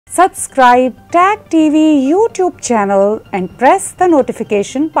Subscribe Tag TV YouTube channel and press the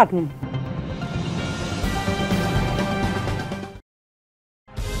notification button.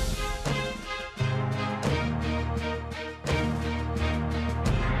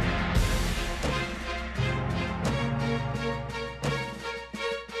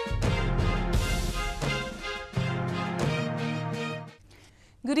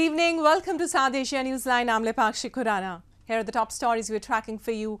 Good evening. Welcome to South Asia NewsLine. I'm Lepakshi Khurana. Here are the top stories we're tracking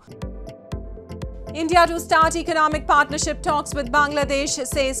for you. India to start economic partnership talks with Bangladesh,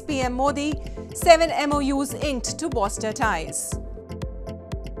 says PM Modi. 7 MOUs inked to bolster ties.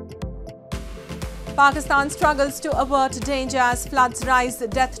 Pakistan struggles to avert danger as floods rise.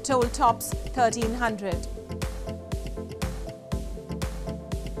 Death toll tops 1,300.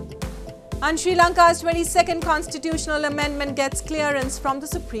 And Sri Lanka's 22nd constitutional amendment gets clearance from the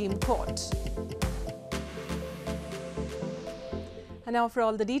Supreme Court. And now for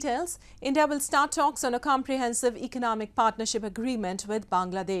all the details, India will start talks on a comprehensive economic partnership agreement with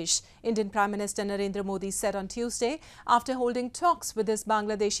Bangladesh. Indian Prime Minister Narendra Modi said on Tuesday, after holding talks with his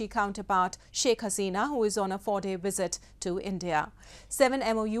Bangladeshi counterpart Sheikh Hasina, who is on a 4-day visit to India. 7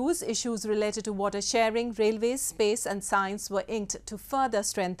 MOUs, issues related to water sharing, railways, space and science were inked to further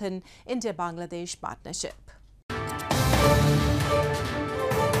strengthen India-Bangladesh partnership.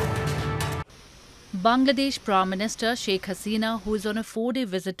 Bangladesh Prime Minister Sheikh Hasina, who is on a 4-day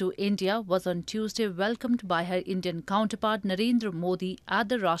visit to India, was on Tuesday welcomed by her Indian counterpart Narendra Modi at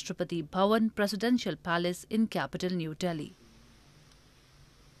the Rashtrapati Bhavan Presidential Palace in capital New Delhi.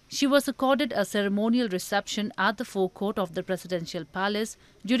 She was accorded a ceremonial reception at the forecourt of the Presidential Palace,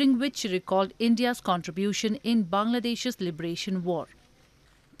 during which she recalled India's contribution in Bangladesh's liberation war.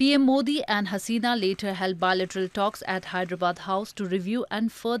 PM Modi and Hasina later held bilateral talks at Hyderabad House to review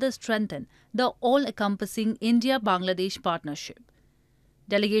and further strengthen the all-encompassing India-Bangladesh partnership.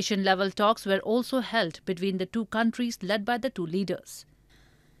 Delegation-level talks were also held between the two countries led by the two leaders.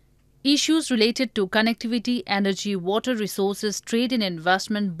 Issues related to connectivity, energy, water resources, trade and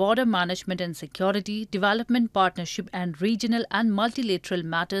investment, border management and security, development partnership and regional and multilateral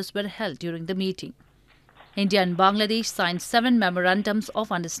matters were held during the meeting. India and Bangladesh signed 7 memorandums of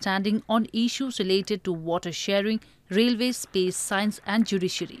understanding on issues related to water sharing, railways, space, science and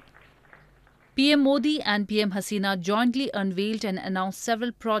judiciary. PM Modi and PM Hasina jointly unveiled and announced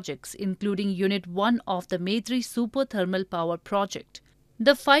several projects, including Unit 1 of the Maitri Super Thermal Power Project,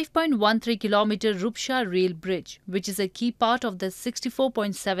 the 5.13-kilometer Rupsha Rail Bridge, which is a key part of the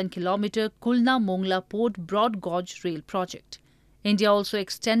 64.7-kilometer Khulna-Mongla Port Broad Gauge Rail Project. India also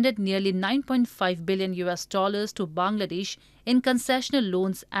extended nearly $9.5 billion to Bangladesh in concessional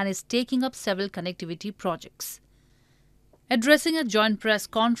loans and is taking up several connectivity projects. Addressing a joint press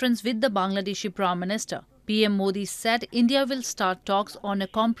conference with the Bangladeshi Prime Minister, PM Modi said India will start talks on a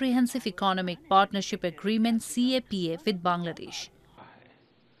comprehensive economic partnership agreement CAPA with Bangladesh.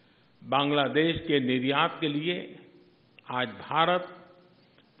 Bangladesh के निर्यात के लिए आज भारत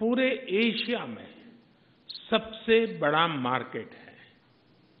पूरे Asia में सबसे बड़ा market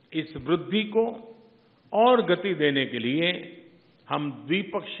है। इस वृद्धि को और गति देने के लिए हम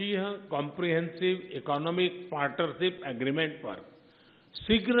द्विपक्षीय कॉम्प्रिहेंसिव इकोनॉमिक पार्टनरशिप एग्रीमेंट पर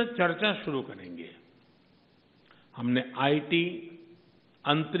शीघ्र चर्चा शुरू करेंगे। हमने आईटी,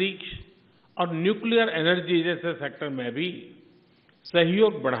 अंतरिक्ष और न्यूक्लियर एनर्जी जैसे सेक्टर में भी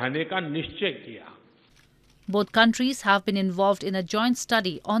सहयोग बढ़ाने का निश्चय किया। Both countries have been involved in a joint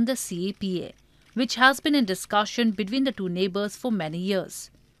study on the CAPA, which has been in discussion between the two neighbours for many years.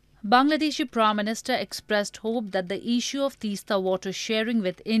 Bangladeshi Prime Minister expressed hope that the issue of Teesta water sharing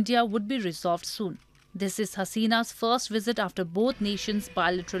with India would be resolved soon. This is Hasina's first visit after both nations'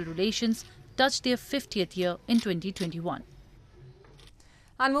 bilateral relations touched their 50th year in 2021.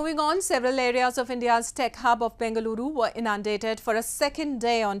 And moving on, several areas of India's tech hub of Bengaluru were inundated for a second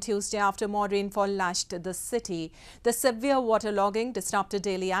day on Tuesday after more rainfall lashed the city. The severe waterlogging disrupted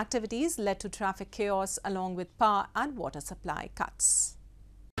daily activities, led to traffic chaos along with power and water supply cuts.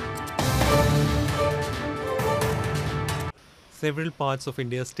 Several parts of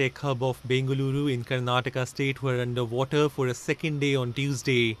India's tech hub of Bengaluru in Karnataka state were underwater for a second day on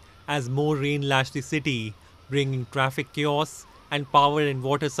Tuesday as more rain lashed the city, bringing traffic chaos and power and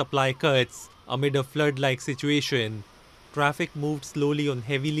water supply cuts amid a flood-like situation. Traffic moved slowly on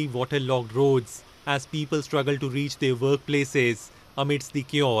heavily waterlogged roads as people struggled to reach their workplaces amidst the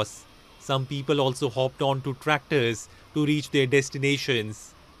chaos. Some people also hopped onto tractors to reach their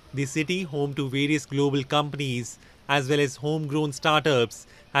destinations. The city, home to various global companies as well as homegrown startups,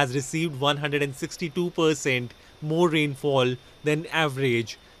 has received 162% more rainfall than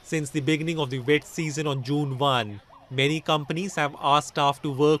average since the beginning of the wet season on June 1. Many companies have asked staff to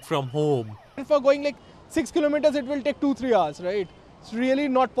work from home. For going like 6 kilometers, it will take 2-3 hours, right? It's really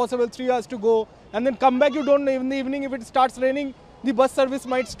not possible 3 hours to go and then come back. You don't know, in the evening if it starts raining, the bus service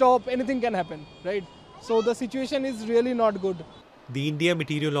might stop, anything can happen, right? So the situation is really not good. The India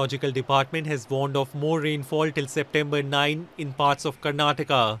Meteorological Department has warned of more rainfall till September 9 in parts of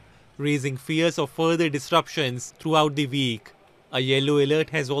Karnataka, raising fears of further disruptions throughout the week. A yellow alert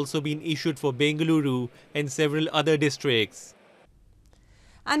has also been issued for Bengaluru and several other districts.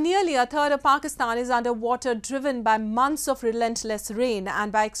 And nearly a third of Pakistan is underwater, driven by months of relentless rain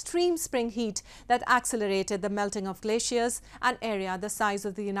and by extreme spring heat that accelerated the melting of glaciers, an area the size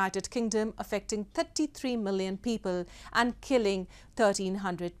of the United Kingdom, affecting 33 million people and killing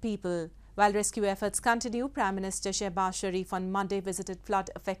 1,300 people. While rescue efforts continue, Prime Minister Shehbaz Sharif on Monday visited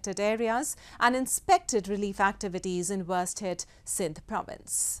flood-affected areas and inspected relief activities in worst-hit Sindh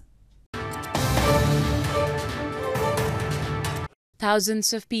province.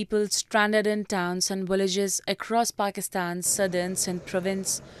 Thousands of people stranded in towns and villages across Pakistan's southern Sindh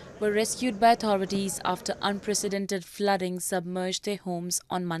province were rescued by authorities after unprecedented flooding submerged their homes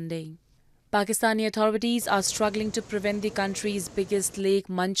on Monday. Pakistani authorities are struggling to prevent the country's biggest lake,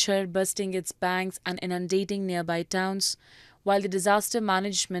 Manchar, bursting its banks and inundating nearby towns, while the Disaster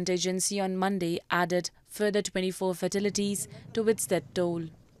Management Agency on Monday added further 24 fatalities to its death toll.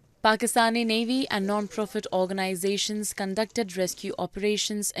 Pakistani Navy and non-profit organizations conducted rescue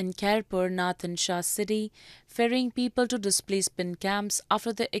operations in Khairpur, Nath and Shah city, ferrying people to displaced bin camps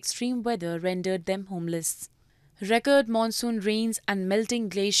after the extreme weather rendered them homeless. Record monsoon rains and melting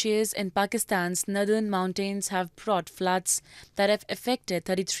glaciers in Pakistan's northern mountains have brought floods that have affected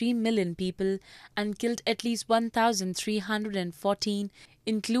 33 million people and killed at least 1,314,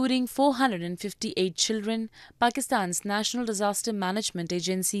 including 458 children, Pakistan's National Disaster Management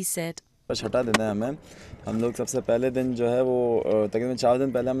Agency said. छठा दिन है हमें। हम लोग सबसे पहले दिन जो है वो तकरीबन 4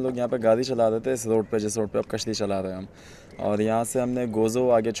 दिन पहले हम लोग यहाँ पे गाड़ी चला रहे थे इस रोड पे, जिस रोड पे अब कश्ती चला रहे हैं हम, और यहाँ से हमने गोजो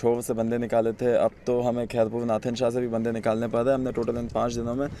आगे छोर से बंदे निकाले थे। अब तो हमें खैरपुर नाथन शाह से भी बंदे निकालने पड़ रहे हैं। हमने टोटल इन 5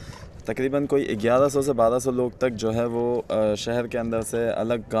 दिनों में तकरीबन कोई 1100 से 1200 लोग तक जो है वो शहर के अंदर से,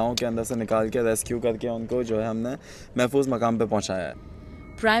 अलग गाँव के अंदर से निकाल के रेस्क्यू करके उनको जो है हमने महफूज मकाम पर पहुँचाया है।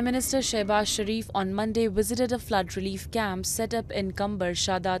 Prime Minister Shehbaz Sharif on Monday visited a flood relief camp set up in Kambar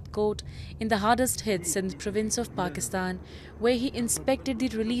Shadat Kot in the hardest hit Sindh province of Pakistan, where he inspected the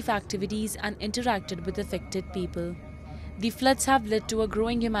relief activities and interacted with affected people. The floods have led to a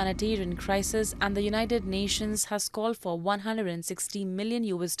growing humanitarian crisis, and the United Nations has called for $160 million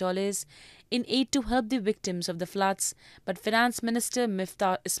in aid to help the victims of the floods, but Finance Minister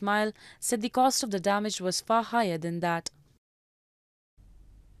Miftah Ismail said the cost of the damage was far higher than that.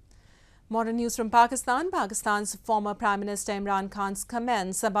 Modern news from Pakistan. Pakistan's former Prime Minister Imran Khan's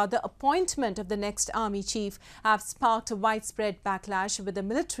comments about the appointment of the next army chief have sparked a widespread backlash, with the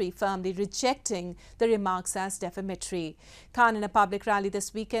military firmly rejecting the remarks as defamatory. Khan, in a public rally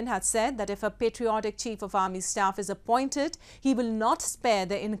this weekend, had said that if a patriotic chief of army staff is appointed, he will not spare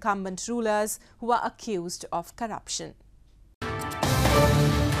the incumbent rulers who are accused of corruption.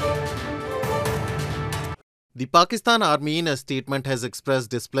 The Pakistan Army in a statement has expressed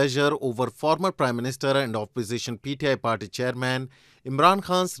displeasure over former Prime Minister and opposition PTI party chairman Imran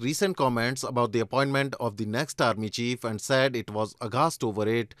Khan's recent comments about the appointment of the next army chief and said it was aghast over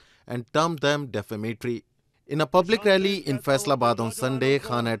it and termed them defamatory. In a public rally in Faisalabad on Sunday,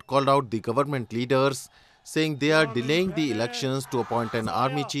 Khan had called out the government leaders, saying they are delaying the elections to appoint an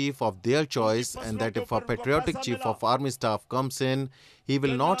army chief of their choice, and that if a patriotic chief of army staff comes in, he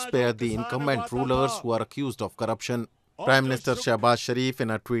will not spare the incumbent rulers who are accused of corruption. Prime Minister Shehbaz Sharif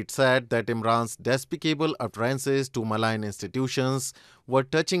in a tweet said that Imran's despicable utterances to malign institutions were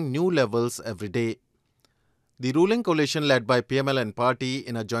touching new levels every day. The ruling coalition led by PML and party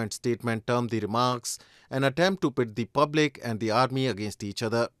in a joint statement termed the remarks an attempt to pit the public and the army against each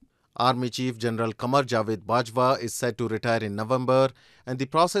other. Army Chief General Qamar Javed Bajwa is set to retire in November, and the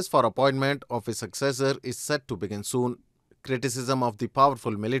process for appointment of his successor is set to begin soon. Criticism of the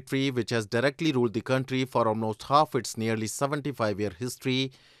powerful military, which has directly ruled the country for almost half its nearly 75-year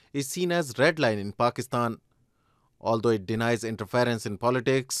history, is seen as red line in Pakistan. Although it denies interference in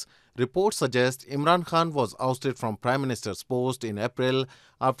politics, reports suggest Imran Khan was ousted from Prime Minister's post in April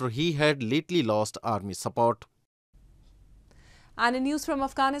after he had lately lost army support. And in news from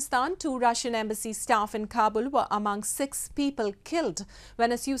Afghanistan, 2 Russian embassy staff in Kabul were among 6 people killed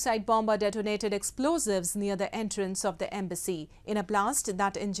when a suicide bomber detonated explosives near the entrance of the embassy in a blast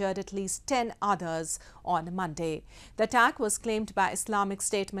that injured at least 10 others on Monday. The attack was claimed by Islamic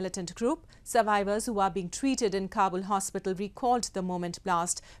State militant group. Survivors who are being treated in Kabul hospital recalled the moment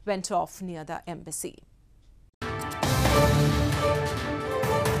blast went off near the embassy.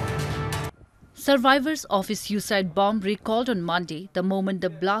 Survivors of a suicide bomb recalled on Monday the moment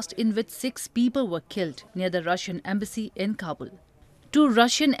the blast in which 6 people were killed near the Russian embassy in Kabul. 2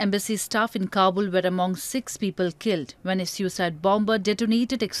 Russian embassy staff in Kabul were among 6 people killed when a suicide bomber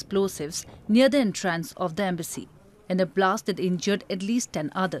detonated explosives near the entrance of the embassy, in a blast that injured at least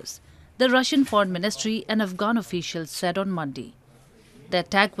 10 others, the Russian Foreign Ministry and Afghan officials said on Monday. The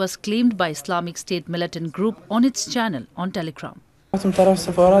attack was claimed by Islamic State militant group on its channel on Telegram. رفتم طرف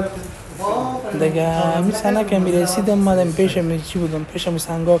سفارت دیگه میسنه که میرسیدم مادم پیشم چی بودم پیشم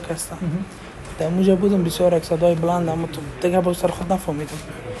سنگاک هستم در اونجا بودم بسیار یک صدای بلند اما دیگه با سر خود نفهمیدم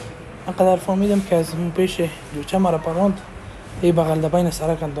انقدر فهمیدم که از اون پیش جوچه مرا پراند یه بغل دبین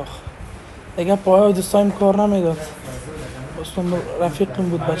سرک انداخت دیگه پایه دوستایم کار نمیداد دوستم رفیقم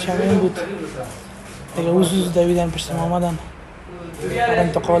بود بچه همین بود دیگه اوزوز دویدن پشتم آمدن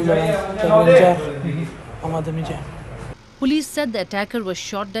انتقال دادن تا اینجا آمدم اینجا. Police said the attacker was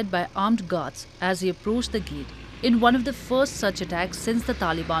shot dead by armed guards as he approached the gate in one of the first such attacks since the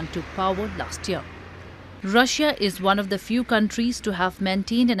Taliban took power last year. Russia is one of the few countries to have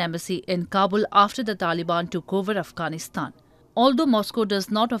maintained an embassy in Kabul after the Taliban took over Afghanistan. Although Moscow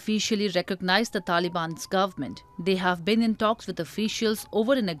does not officially recognize the Taliban's government, they have been in talks with officials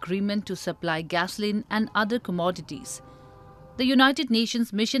over an agreement to supply gasoline and other commodities. The United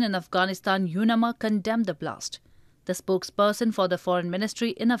Nations mission in Afghanistan, UNAMA, condemned the blast. The spokesperson for the Foreign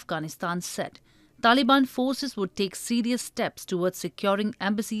Ministry in Afghanistan said Taliban forces would take serious steps towards securing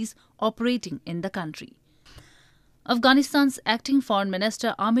embassies operating in the country. Afghanistan's acting Foreign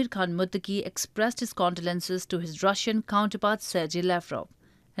Minister Amir Khan Muttaqi expressed his condolences to his Russian counterpart Sergei Lavrov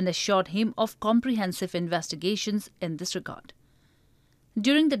and assured him of comprehensive investigations in this regard.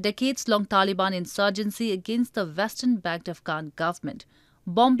 During the decades-long Taliban insurgency against the Western-backed Afghan government,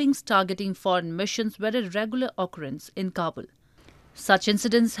 bombings targeting foreign missions were a regular occurrence in Kabul. Such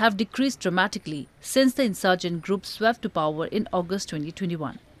incidents have decreased dramatically since the insurgent group swept to power in August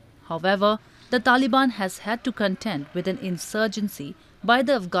 2021. However, the Taliban has had to contend with an insurgency by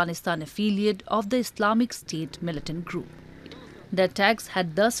the Afghanistan affiliate of the Islamic State militant group. The attacks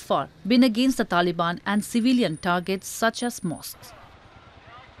had thus far been against the Taliban and civilian targets such as mosques.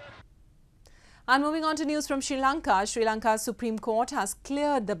 And moving on to news from Sri Lanka, Sri Lanka's Supreme Court has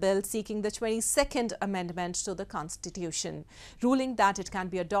cleared the bill seeking the 22nd Amendment to the Constitution, ruling that it can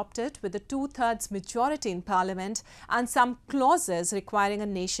be adopted with a 2/3 majority in Parliament and some clauses requiring a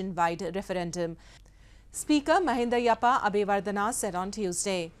nationwide referendum. Speaker Mahinda Yapa Abeyewardena said on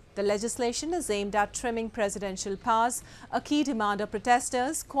Tuesday. The legislation is aimed at trimming presidential powers, a key demand of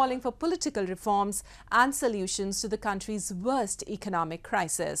protesters calling for political reforms and solutions to the country's worst economic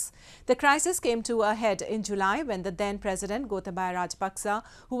crisis. The crisis came to a head in July when the then President Gotabaya Rajapaksa,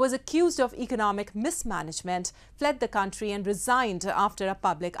 who was accused of economic mismanagement, fled the country and resigned after a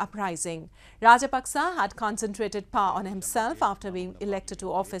public uprising. Rajapaksa had concentrated power on himself after being elected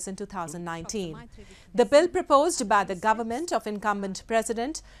to office in 2019. The bill proposed by the government of incumbent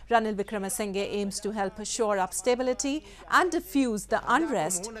President Ranil Wickremesinghe aims to help shore up stability and diffuse the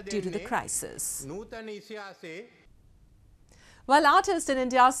unrest due to the crisis. While artists in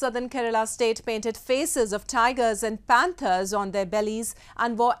India's southern Kerala state painted faces of tigers and panthers on their bellies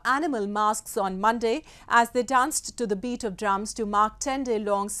and wore animal masks on Monday as they danced to the beat of drums to mark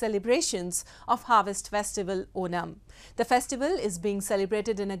 10-day-long celebrations of harvest festival Onam. The festival is being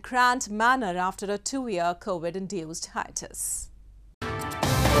celebrated in a grand manner after a 2-year COVID-induced hiatus.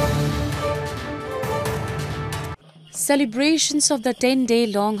 Celebrations of the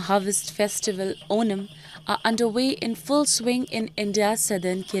 10-day-long harvest festival Onam are underway in full swing in India's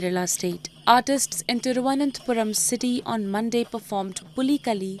southern Kerala state. Artists in Thiruvananthapuram city on Monday performed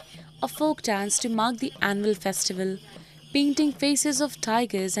Pulikali, a folk dance to mark the annual festival, painting faces of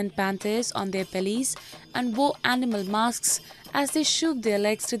tigers and panthers on their bellies and wore animal masks as they shook their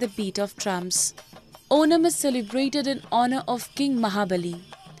legs to the beat of drums. Onam is celebrated in honor of King Mahabali,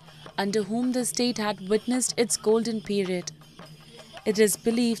 under whom the state had witnessed its golden period. It is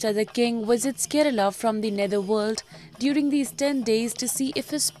believed that the king visits Kerala from the netherworld during these 10 days to see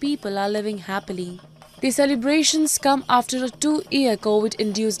if his people are living happily. The celebrations come after a 2-year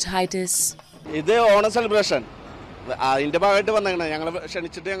COVID-induced hiatus. This is an celebration. In the Bagato,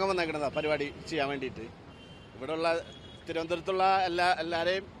 Shanichitanga, Parivadi, Chiamanditi. Tirandurtula,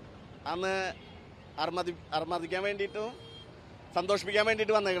 Lare, Anna Armadigamendito, Sandosh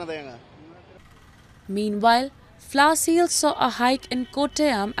Bigamendito. Meanwhile, flower sales saw a hike in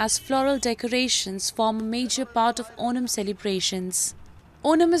Kottayam as floral decorations form a major part of Onam celebrations.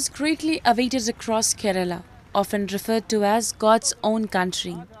 Onam is greatly awaited across Kerala, often referred to as God's own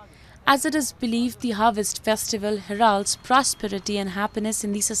country, as it is believed the harvest festival heralds prosperity and happiness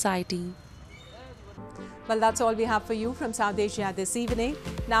in the society. Well, that's all we have for you from South Asia this evening.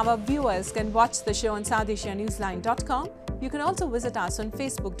 Now our viewers can watch the show on SouthAsiaNewsline.com. You can also visit us on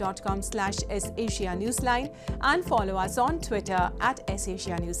Facebook.com/SAsiaNewsline and follow us on Twitter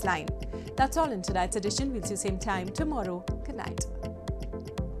 @SAsiaNewsline. That's all in tonight's edition. We'll see you same time tomorrow. Good night.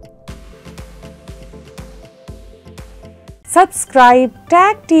 Subscribe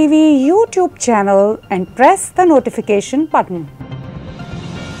TAG TV YouTube channel and press the notification button.